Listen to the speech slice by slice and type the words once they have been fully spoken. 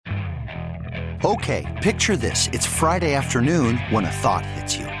Okay, picture this. It's Friday afternoon when a thought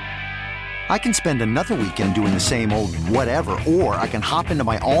hits you. I can spend another weekend doing the same old whatever, or I can hop into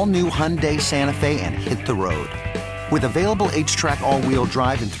my all-new Hyundai Santa Fe and hit the road. With available H-Track all-wheel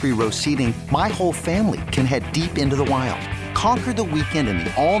drive and 3-row seating, my whole family can head deep into the wild. Conquer the weekend in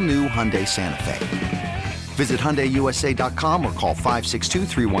the all-new Hyundai Santa Fe. Visit HyundaiUSA.com or call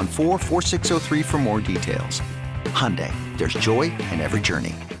 562-314-4603 for more details. Hyundai, there's joy in every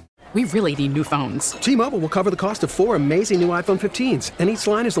journey. We really need new phones. T-Mobile will cover the cost of 4 amazing new iPhone 15s, and each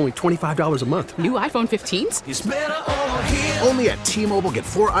line is only $25 a month. New iPhone 15s? It's better over here. Only at T-Mobile, get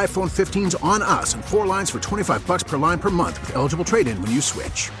 4 iPhone 15s on us and 4 lines for $25 per line per month with eligible trade-in when you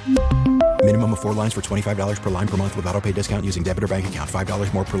switch. Minimum of 4 lines for $25 per line per month with autopay discount using debit or bank account.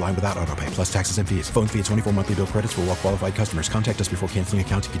 $5 more per line without autopay, plus taxes and fees. Phone fee at 24 monthly bill credits for well-qualified customers. Contact us before canceling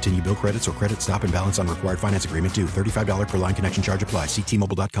account to continue bill credits or credit stop and balance on required finance agreement due. $35 per line connection charge applies. See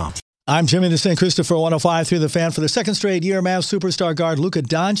T-Mobile.com. I'm Jimmy the St. Christopher 105 through the fan. For the second straight year, Mavs superstar guard Luka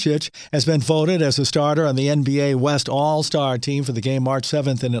Doncic has been voted as a starter on the NBA West All-Star team for the game March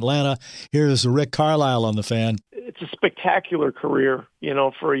 7th in Atlanta. Here's Rick Carlisle on the fan. It's a spectacular career,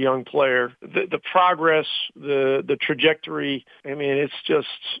 for a young player. The progress, the trajectory. I mean, it's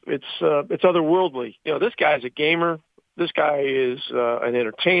otherworldly. This guy's a gamer. This guy is an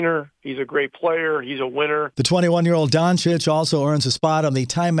entertainer. He's a great player. He's a winner. The 21-year-old Doncic also earns a spot on the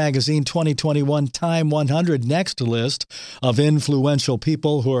Time Magazine 2021 Time 100 Next list of influential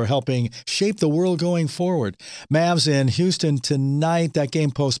people who are helping shape the world going forward. Mavs in Houston tonight. That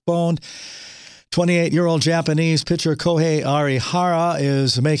game postponed. 28-year-old Japanese pitcher Kohei Arihara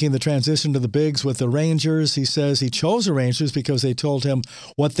is making the transition to the bigs with the Rangers. He says he chose the Rangers because they told him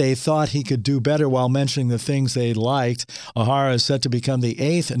what they thought he could do better while mentioning the things they liked. Arihara is set to become the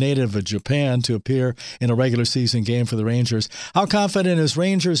 8th native of Japan to appear in a regular season game for the Rangers. How confident is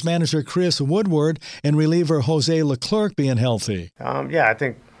Rangers manager Chris Woodward and reliever Jose Leclerc being healthy? I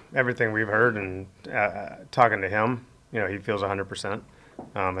think everything we've heard and talking to him, he feels 100%.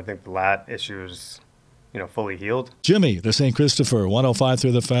 I think the lat issue is, fully healed. Jimmy, the St. Christopher, 105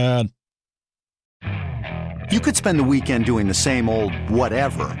 through the fan. You could spend the weekend doing the same old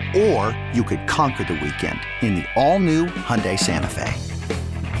whatever, or you could conquer the weekend in the all-new Hyundai Santa Fe.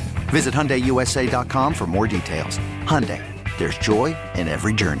 Visit HyundaiUSA.com for more details. Hyundai, there's joy in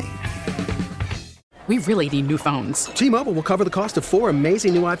every journey. We really need new phones. T-Mobile will cover the cost of 4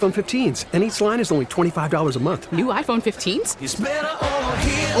 amazing new iPhone 15s, and each line is only $25 a month. New iPhone 15s? It's better over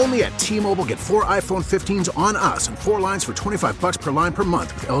here. Only at T-Mobile, get 4 iPhone 15s on us and 4 lines for $25 per line per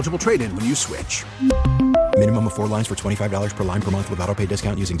month with eligible trade-in when you switch. Minimum of 4 lines for $25 per line per month with autopay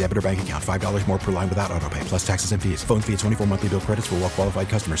discount using debit or bank account. $5 more per line without autopay, plus taxes and fees. Phone fee at 24 monthly bill credits for well-qualified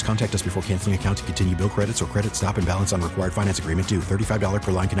customers. Contact us before canceling account to continue bill credits or credit stop and balance on required finance agreement due. $35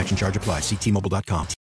 per line connection charge applies. See T-Mobile.com.